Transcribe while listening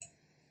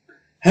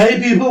Hey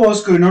people,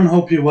 what's going on?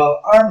 Hope you're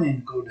well. I'm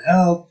in good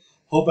health.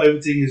 Hope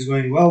everything is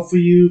going well for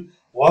you.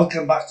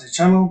 Welcome back to the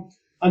channel.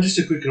 And just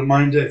a quick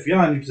reminder, if you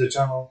are new to the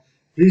channel,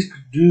 please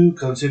do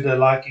consider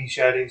liking,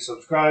 sharing,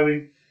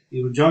 subscribing,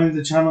 even joining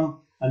the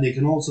channel. And you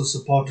can also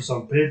support us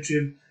on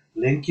Patreon,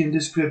 link in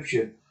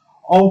description.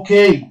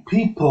 Okay,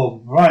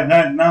 people, right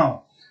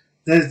now,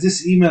 there's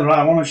this email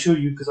I want to show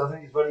you because I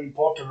think it's very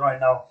important right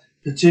now,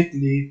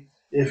 particularly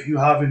if you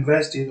have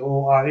invested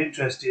or are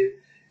interested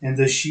in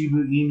the Shiba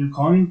Inu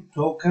coin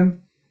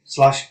token /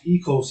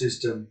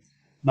 ecosystem.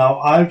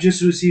 Now, I've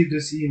just received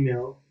this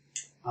email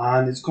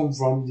and it's come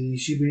from the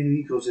Shiba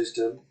Inu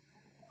ecosystem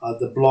at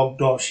the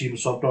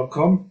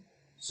blog.shibaswap.com.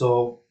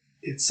 So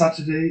it's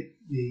Saturday,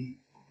 the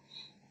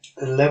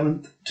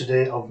 11th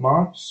today of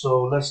March.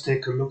 So let's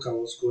take a look at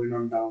what's going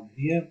on down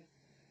here.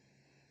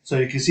 So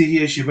you can see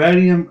here,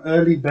 Shibarium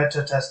early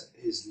beta test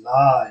is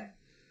live.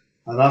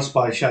 And that's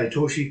by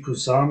Satoshi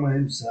Kusama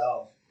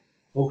himself.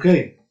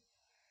 Okay.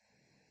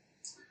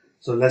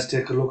 So let's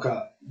take a look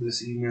at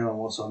this email and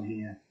what's on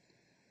here.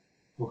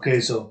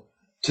 Okay, so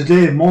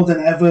today more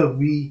than ever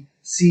we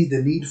see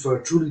the need for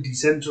a truly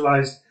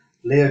decentralized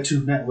layer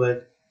 2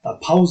 network that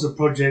powers the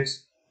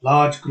projects,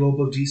 large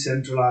global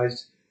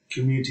decentralized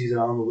communities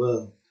around the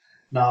world.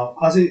 Now,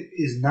 as it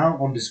is now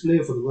on display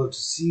for the world to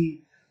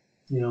see,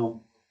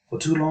 for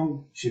too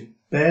long,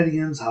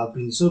 Shibarians have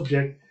been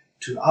subject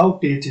to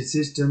outdated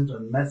systems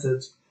and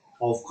methods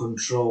of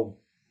control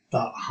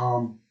that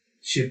harm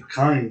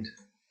ShibKind.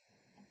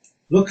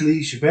 Luckily,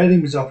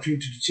 Shibarium is an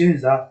opportunity to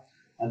change that,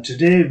 and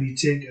today we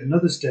take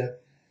another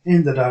step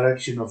in the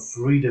direction of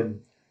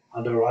freedom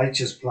and a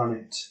righteous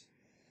planet.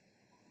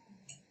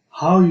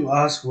 How, you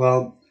ask?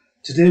 Well,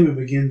 today we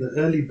begin the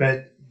early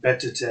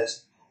beta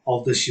test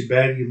of the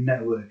Shibarium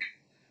network.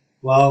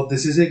 Well,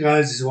 this is it,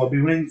 guys. This is what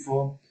we've been waiting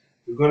for.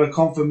 We've got a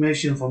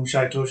confirmation from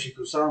Satoshi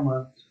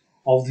Kusama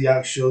of the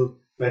actual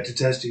beta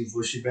testing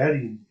for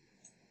Shibarium.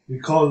 We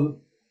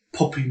call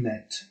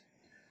PuppyNet.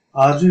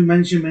 As we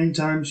mentioned many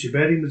times,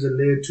 Shibarium is a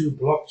layer 2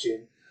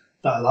 blockchain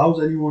that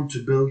allows anyone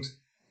to build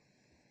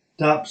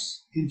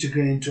dApps,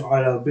 integrate into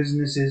IRL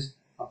businesses,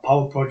 and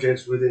power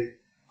projects with it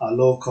at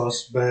low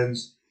cost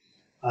burns,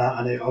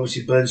 and it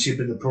obviously burns SHIB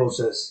in the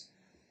process,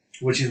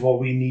 which is what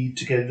we need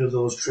to get rid of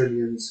those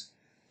trillions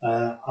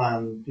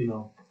and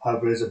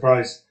help raise the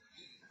price.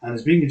 And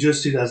it's being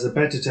adjusted as the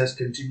beta test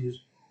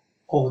continues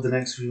over the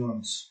next few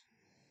months.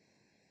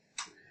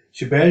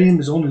 Shibarium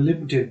is only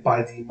limited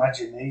by the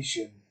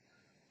imagination,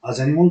 as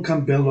anyone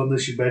can build on the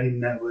Shibarium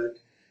network.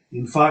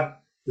 In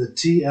fact, the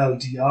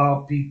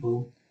TLDR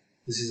people,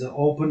 this is an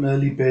open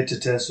early beta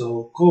test,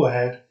 so go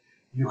ahead,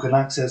 you can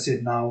access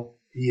it now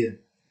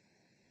here.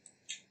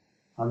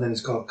 And then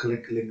it's got a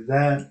click link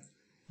there.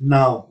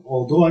 Now,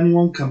 although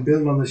anyone can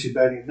build on the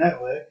Shibarium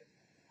network,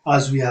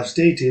 as we have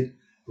stated,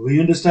 we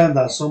understand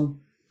that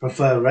some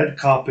prefer red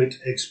carpet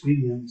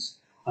experience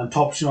and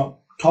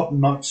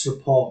top-notch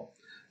support.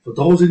 For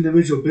those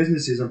individual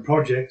businesses and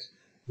projects,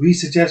 we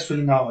suggest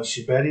filling out a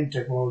Shibarium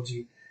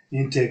technology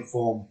intake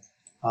form,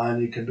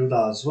 and you can do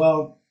that as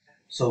well.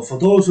 So for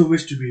those who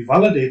wish to be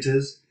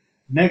validators,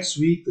 next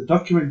week the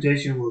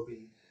documentation will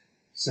be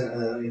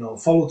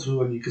follow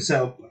through, and you can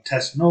set up a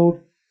test node,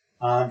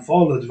 and for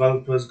all the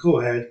developers, go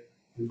ahead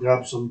and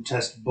grab some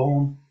test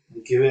bone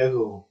and give it a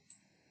go.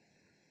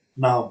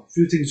 Now, a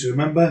few things to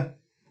remember.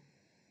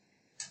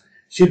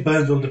 SHIB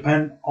burns will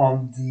depend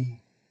on the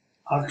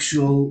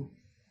actual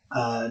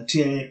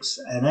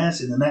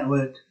TXNS in the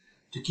network.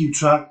 To keep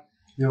track,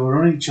 we have a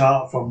running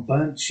chart from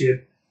burnt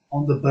SHIB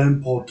on the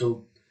burn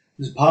portal.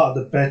 This is part of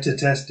the beta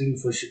testing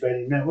for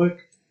Shibarium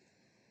network.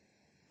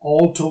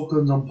 All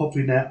tokens on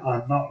PuppyNet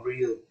are not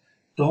real.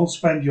 Don't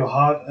spend your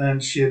hard-earned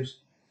SHIBs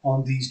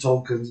on these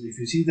tokens. If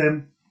you see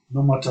them,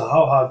 no matter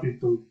how hard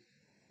people,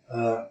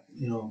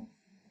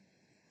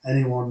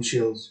 anyone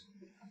shills.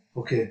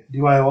 Okay,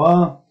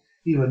 DYOR.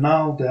 Even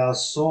now,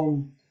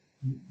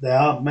 there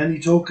are many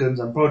tokens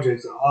and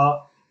projects that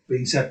are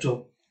being set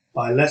up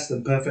by less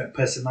than perfect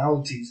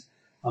personalities,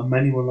 and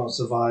many will not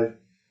survive.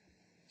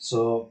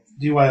 So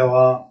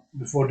DYOR,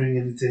 before doing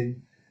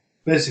anything,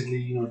 basically,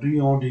 do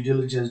your own due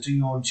diligence, do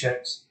your own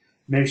checks,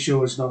 make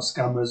sure it's not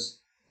scammers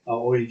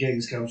or you're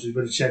getting scammed, so you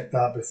better check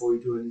that before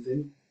you do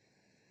anything.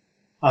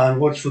 And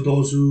watch for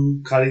those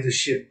who carry the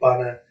SHIB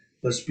banner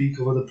but speak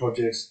of other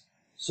projects,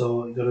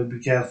 so you got to be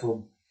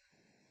careful.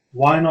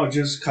 Why not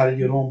just carry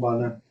your own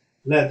banner?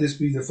 Let this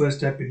be the first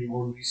step in your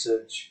own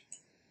research,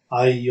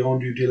 i.e. your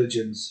own due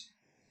diligence.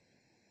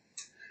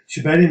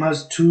 Shibarium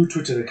has 2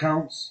 Twitter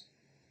accounts,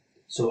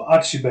 so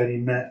at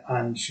ShibariumNet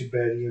and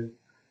Shibarium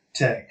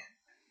Tech.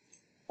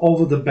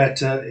 Over the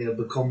beta,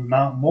 it'll become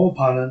now more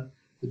apparent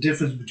the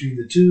difference between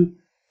the two,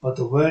 but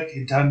they work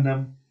in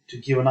tandem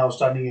to give an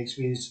outstanding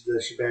experience to the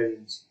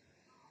Shibarians.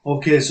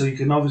 Okay, so you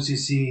can obviously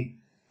see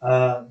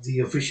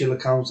the official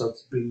accounts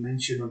that's been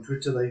mentioned on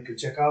Twitter that you can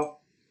check out.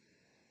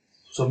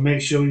 So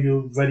make sure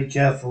you're very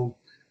careful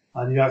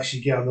and you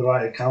actually get on the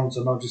right accounts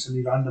and not just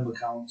any random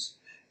accounts,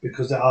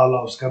 because there are a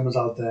lot of scammers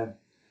out there.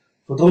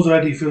 For those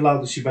already filled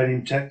out the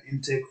Shibarium Tech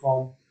intake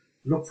form,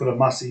 look for a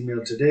mass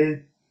email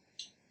today.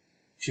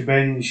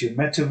 Shibarium ship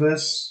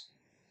Metaverse.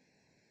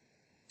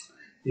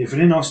 If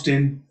you're in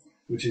Austin,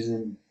 which is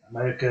in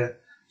America,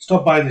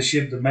 stop by the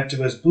ship, the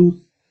Metaverse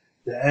booth.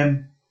 The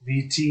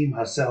MV team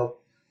has set up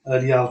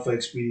early alpha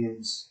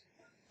experience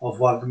of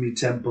Wagami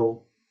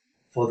Temple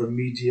for the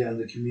media and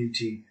the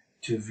community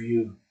to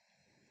view.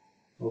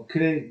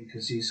 Okay, you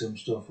can see some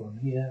stuff on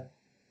here.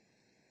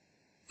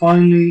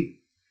 Finally,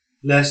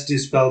 let's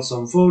dispel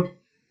some FUD.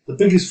 The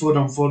biggest FUD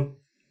on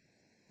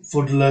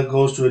FUD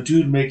goes to a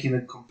dude making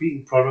a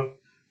competing product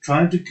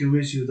trying to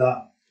convince you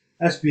that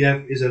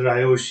SBF is a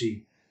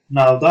Ryoshi.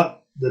 Now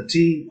that the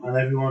team and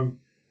everyone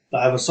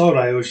that ever saw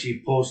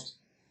Ryoshi post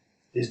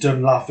is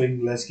done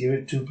laughing, let's give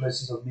it 2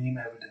 places of meme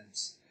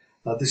evidence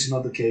that this is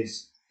not the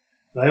case.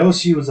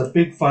 Ryoshi was a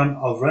big fan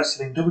of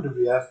wrestling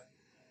WWF.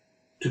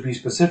 To be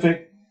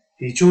specific,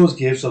 he chose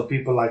gifts of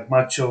people like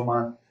Macho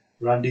Man,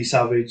 Randy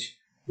Savage,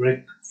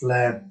 Ric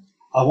Flair.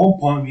 At one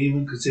point, we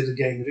even considered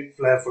getting Ric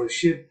Flair for a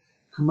ship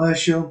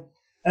commercial.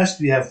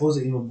 SBF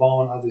wasn't even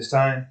born at this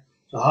time,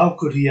 so how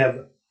could he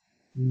have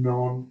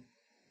known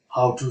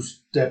how to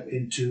step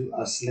into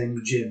a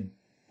Slim Jim?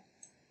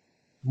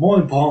 More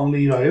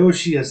importantly,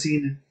 Ryoshi, as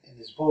seen in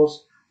his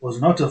post,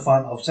 was not a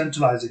fan of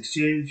centralized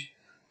exchange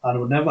and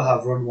would never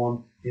have run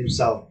one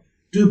himself.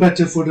 Do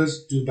better,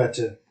 FUDers, do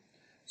better.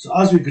 So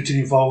as we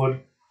continue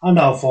forward, and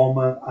our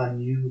former and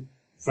new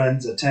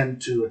friends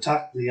attempt to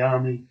attack the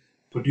army,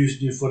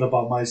 produce new FUD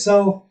about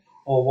myself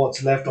or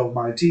what's left of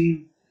my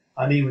team,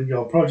 and even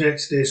your project,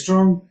 stay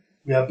strong.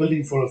 We are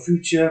building for a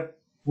future.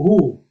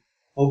 Woohoo!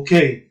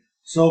 Okay,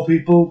 so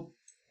people,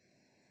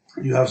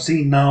 you have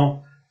seen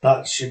now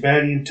that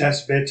Shibarium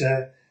test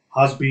beta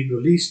has been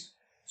released.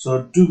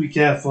 So do be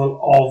careful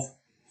of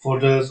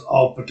FUDers,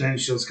 of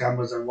potential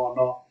scammers and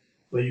whatnot.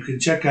 But you can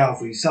check out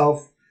for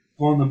yourself.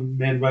 Go on the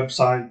main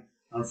website,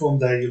 and from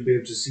there you'll be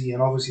able to see,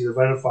 and obviously the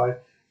verified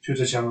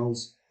Twitter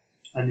channels,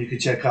 and you can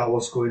check out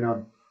what's going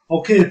on.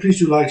 Okay, please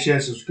do like, share,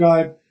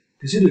 subscribe.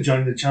 Consider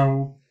joining the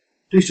channel.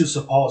 Please do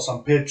support us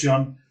on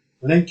Patreon.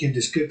 Link in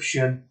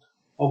description.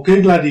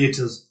 Okay,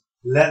 gladiators,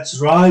 let's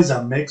rise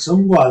and make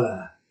some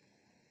guala.